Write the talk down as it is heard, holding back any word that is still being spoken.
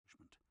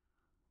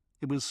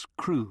It was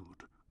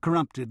crude,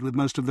 corrupted, with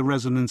most of the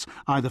residents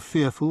either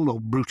fearful or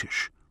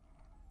brutish.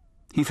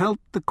 He felt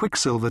the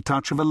quicksilver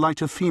touch of a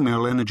lighter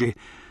female energy,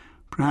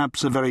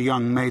 perhaps a very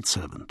young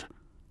maidservant.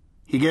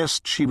 He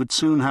guessed she would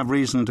soon have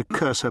reason to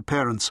curse her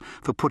parents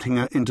for putting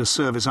her into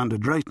service under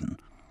Drayton,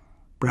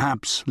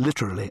 perhaps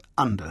literally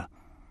under.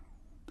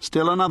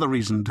 Still another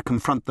reason to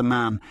confront the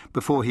man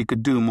before he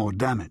could do more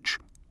damage.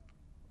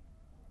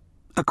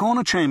 A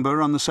corner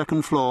chamber on the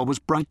second floor was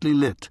brightly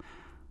lit,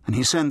 and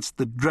he sensed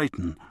that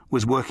Drayton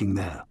was working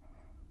there.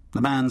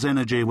 The man's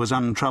energy was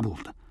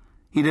untroubled.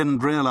 He didn't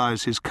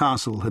realize his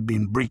castle had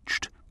been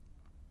breached.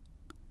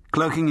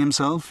 Cloaking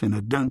himself in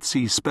a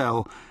don't-see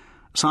spell,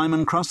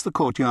 Simon crossed the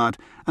courtyard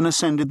and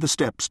ascended the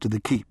steps to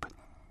the keep.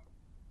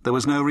 There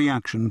was no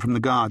reaction from the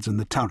guards in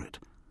the turret.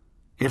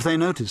 If they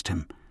noticed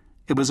him,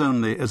 it was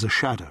only as a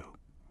shadow.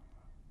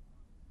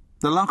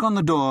 The lock on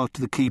the door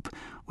to the keep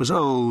was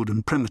old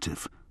and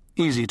primitive,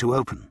 easy to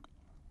open.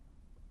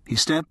 He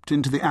stepped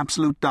into the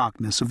absolute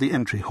darkness of the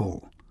entry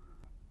hall.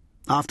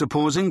 After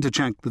pausing to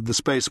check that the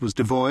space was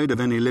devoid of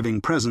any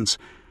living presence,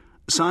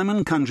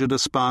 Simon conjured a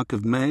spark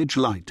of mage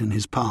light in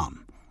his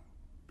palm.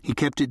 He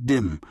kept it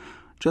dim,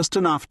 just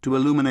enough to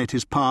illuminate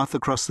his path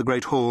across the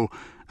great hall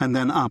and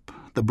then up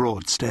the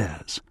broad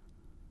stairs.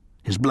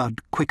 His blood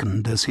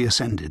quickened as he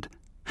ascended,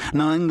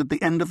 knowing that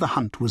the end of the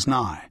hunt was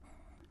nigh.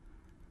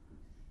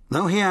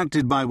 Though he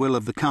acted by will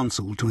of the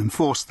council to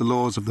enforce the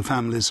laws of the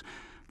families,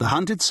 the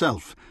hunt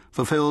itself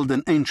fulfilled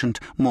an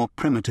ancient, more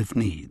primitive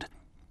need.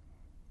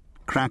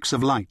 Cracks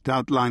of light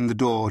outlined the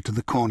door to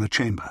the corner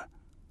chamber.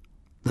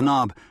 The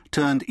knob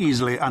turned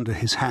easily under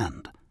his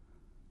hand.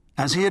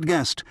 As he had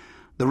guessed,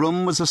 the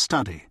room was a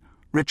study,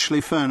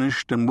 richly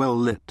furnished and well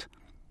lit.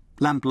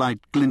 Lamplight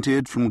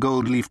glinted from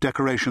gold-leaf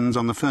decorations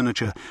on the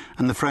furniture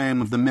and the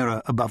frame of the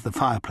mirror above the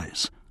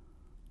fireplace.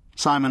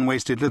 Simon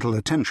wasted little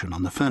attention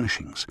on the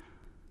furnishings.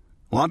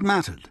 What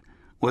mattered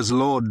was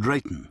Lord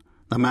Drayton,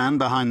 the man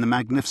behind the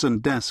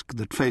magnificent desk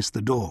that faced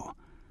the door.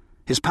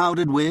 His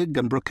powdered wig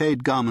and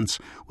brocade garments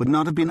would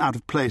not have been out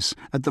of place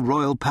at the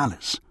royal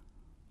palace.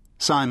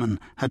 Simon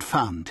had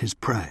found his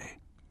prey.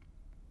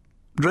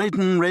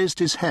 Drayton raised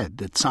his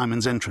head at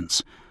Simon's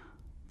entrance.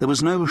 There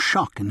was no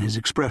shock in his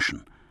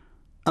expression,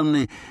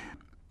 only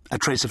a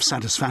trace of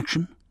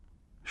satisfaction.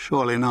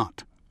 Surely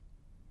not.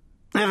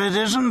 "If it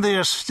isn't the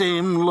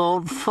esteemed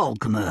Lord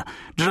Falconer,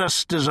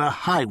 dressed as a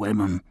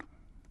highwayman,"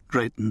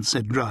 Drayton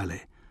said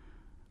dryly.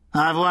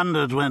 "I've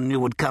wondered when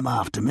you would come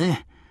after me.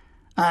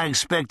 I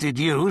expected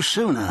you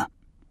sooner."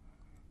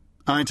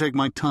 "I take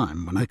my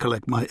time when I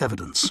collect my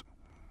evidence."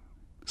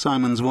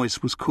 Simon's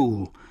voice was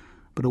cool,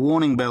 but a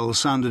warning bell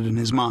sounded in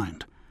his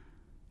mind.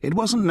 It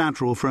wasn't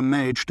natural for a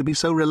mage to be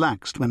so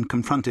relaxed when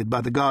confronted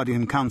by the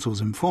Guardian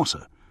Council's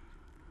enforcer.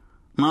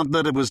 Not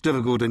that it was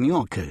difficult in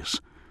your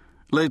case.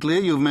 Lately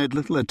you've made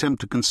little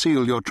attempt to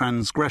conceal your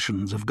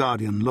transgressions of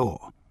Guardian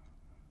law.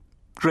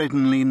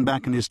 Drayton leaned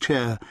back in his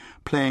chair,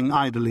 playing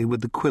idly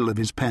with the quill of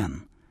his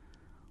pen.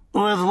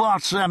 "With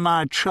what am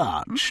I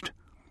charged?"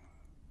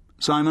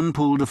 Simon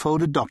pulled a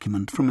folded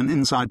document from an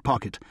inside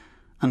pocket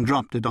and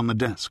dropped it on the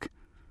desk.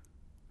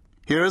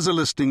 "Here is a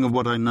listing of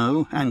what I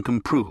know and can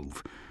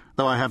prove,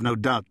 though I have no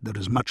doubt there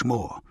is much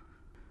more.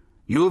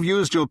 You have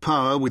used your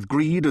power with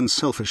greed and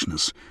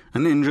selfishness,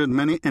 and injured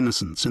many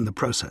innocents in the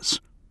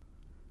process."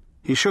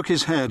 He shook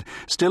his head,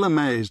 still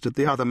amazed at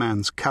the other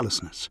man's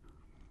callousness.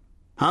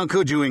 "How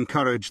could you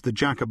encourage the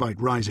Jacobite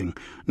rising,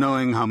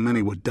 knowing how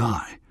many would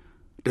die?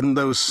 Didn't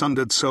those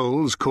sundered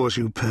souls cause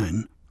you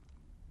pain?"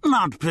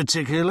 "Not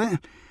particularly.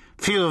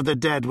 Few of the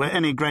dead were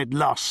any great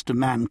loss to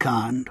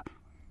mankind."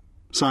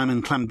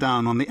 Simon clamped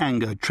down on the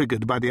anger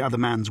triggered by the other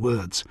man's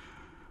words.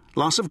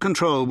 Loss of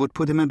control would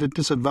put him at a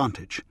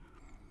disadvantage.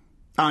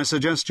 "I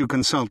suggest you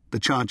consult the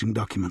charging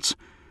documents.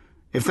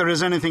 If there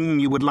is anything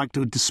you would like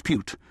to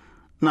dispute,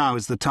 now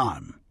is the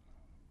time."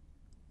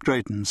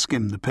 Drayton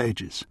skimmed the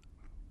pages.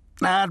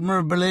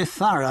 "Admirably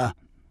thorough."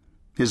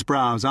 His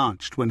brows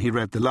arched when he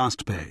read the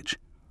last page.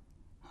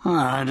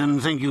 "I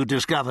didn't think you'd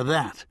discover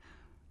that.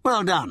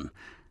 Well done.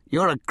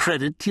 You're a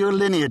credit to your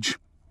lineage."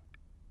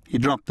 He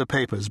dropped the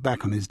papers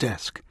back on his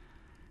desk.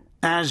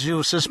 "As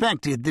you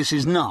suspected, this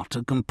is not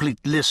a complete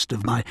list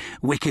of my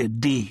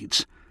wicked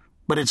deeds,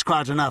 but it's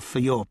quite enough for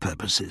your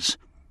purposes."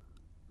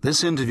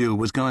 This interview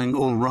was going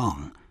all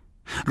wrong.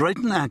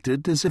 Drayton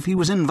acted as if he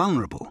was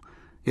invulnerable,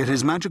 yet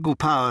his magical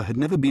power had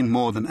never been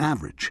more than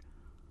average.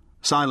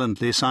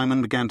 Silently,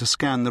 Simon began to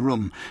scan the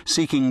room,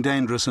 seeking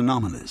dangerous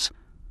anomalies.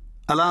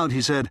 Aloud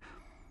he said,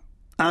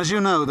 "As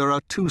you know, there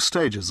are 2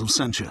 stages of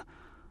censure.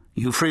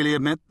 You freely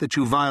admit that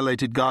you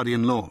violated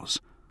Guardian laws.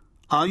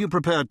 Are you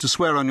prepared to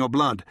swear on your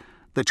blood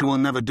that you will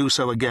never do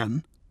so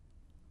again?"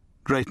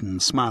 Drayton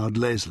smiled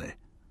lazily.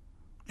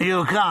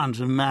 "You can't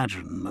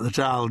imagine that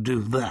I'll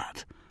do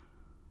that."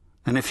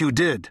 "And if you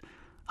did,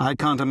 I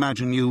can't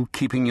imagine you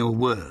keeping your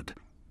word,"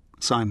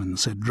 Simon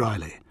said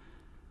dryly.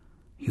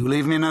 "You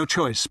leave me no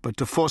choice but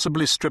to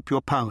forcibly strip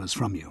your powers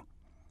from you."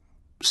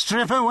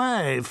 "Strip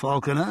away,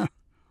 Falconer."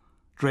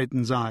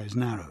 Drayton's eyes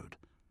narrowed.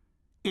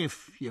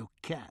 "If you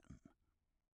can."